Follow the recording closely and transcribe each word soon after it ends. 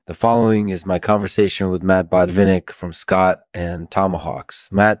The following is my conversation with Matt Botvinick from Scott and Tomahawks.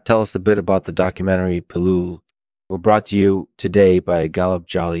 Matt, tell us a bit about the documentary Pilule. We're brought to you today by Gallup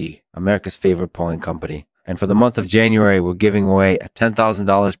Jolly, America's favorite polling company. And for the month of January, we're giving away a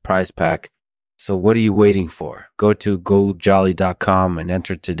 $10,000 prize pack. So what are you waiting for? Go to gallupjolly.com and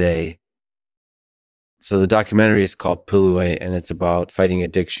enter today. So the documentary is called Pilule, and it's about fighting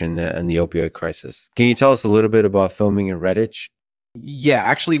addiction and the opioid crisis. Can you tell us a little bit about filming in Redditch? Yeah,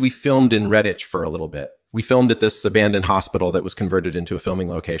 actually, we filmed in Redditch for a little bit. We filmed at this abandoned hospital that was converted into a filming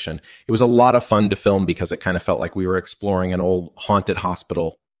location. It was a lot of fun to film because it kind of felt like we were exploring an old haunted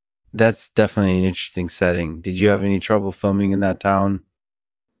hospital. That's definitely an interesting setting. Did you have any trouble filming in that town?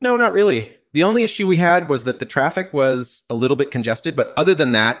 No, not really. The only issue we had was that the traffic was a little bit congested, but other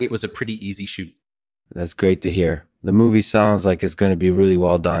than that, it was a pretty easy shoot. That's great to hear. The movie sounds like it's going to be really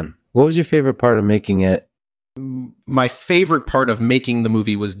well done. What was your favorite part of making it? My favorite part of making the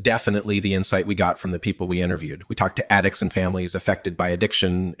movie was definitely the insight we got from the people we interviewed. We talked to addicts and families affected by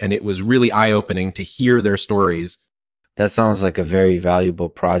addiction, and it was really eye-opening to hear their stories. That sounds like a very valuable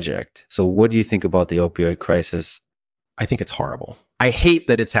project. So what do you think about the opioid crisis? I think it's horrible. I hate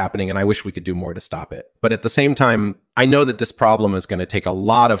that it's happening, and I wish we could do more to stop it. But at the same time, I know that this problem is going to take a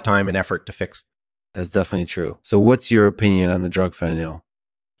lot of time and effort to fix. That's definitely true. So what's your opinion on the drug fentanyl?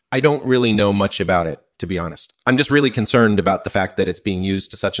 I don't really know much about it, to be honest. I'm just really concerned about the fact that it's being used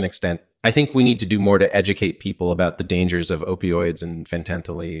to such an extent. I think we need to do more to educate people about the dangers of opioids and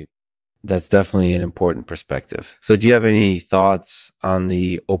fentanyl. That's definitely an important perspective. So do you have any thoughts on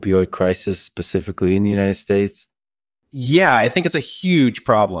the opioid crisis specifically in the United States? Yeah, I think it's a huge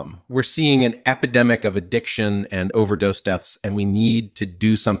problem. We're seeing an epidemic of addiction and overdose deaths, and we need to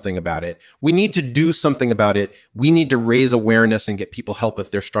do something about it. We need to do something about it. We need to raise awareness and get people help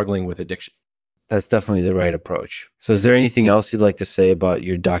if they're struggling with addiction. That's definitely the right approach. So is there anything else you'd like to say about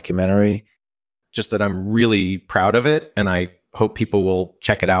your documentary? Just that I'm really proud of it, and I hope people will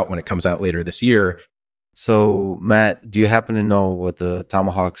check it out when it comes out later this year. So, Matt, do you happen to know what the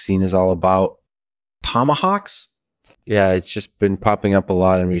Tomahawk scene is all about? Tomahawks? Yeah, it's just been popping up a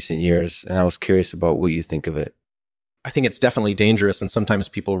lot in recent years, and I was curious about what you think of it. I think it's definitely dangerous, and sometimes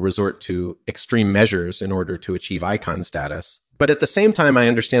people resort to extreme measures in order to achieve icon status. But at the same time, I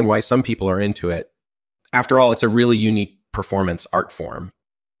understand why some people are into it. After all, it's a really unique performance art form.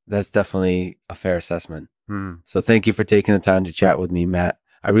 That's definitely a fair assessment. So thank you for taking the time to chat with me, Matt.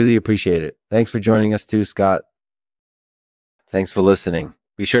 I really appreciate it. Thanks for joining us too, Scott. Thanks for listening.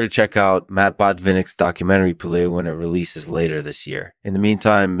 Be sure to check out Matt Botvinick's documentary Pilule when it releases later this year. In the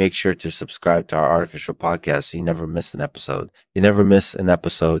meantime, make sure to subscribe to our artificial podcast so you never miss an episode. You never miss an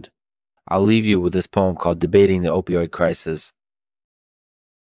episode. I'll leave you with this poem called Debating the Opioid Crisis.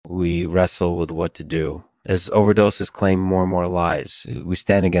 We wrestle with what to do. As overdoses claim more and more lives, we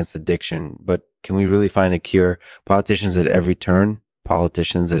stand against addiction, but can we really find a cure? Politicians at every turn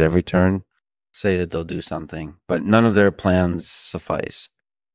say that they'll do something, but none of their plans suffice.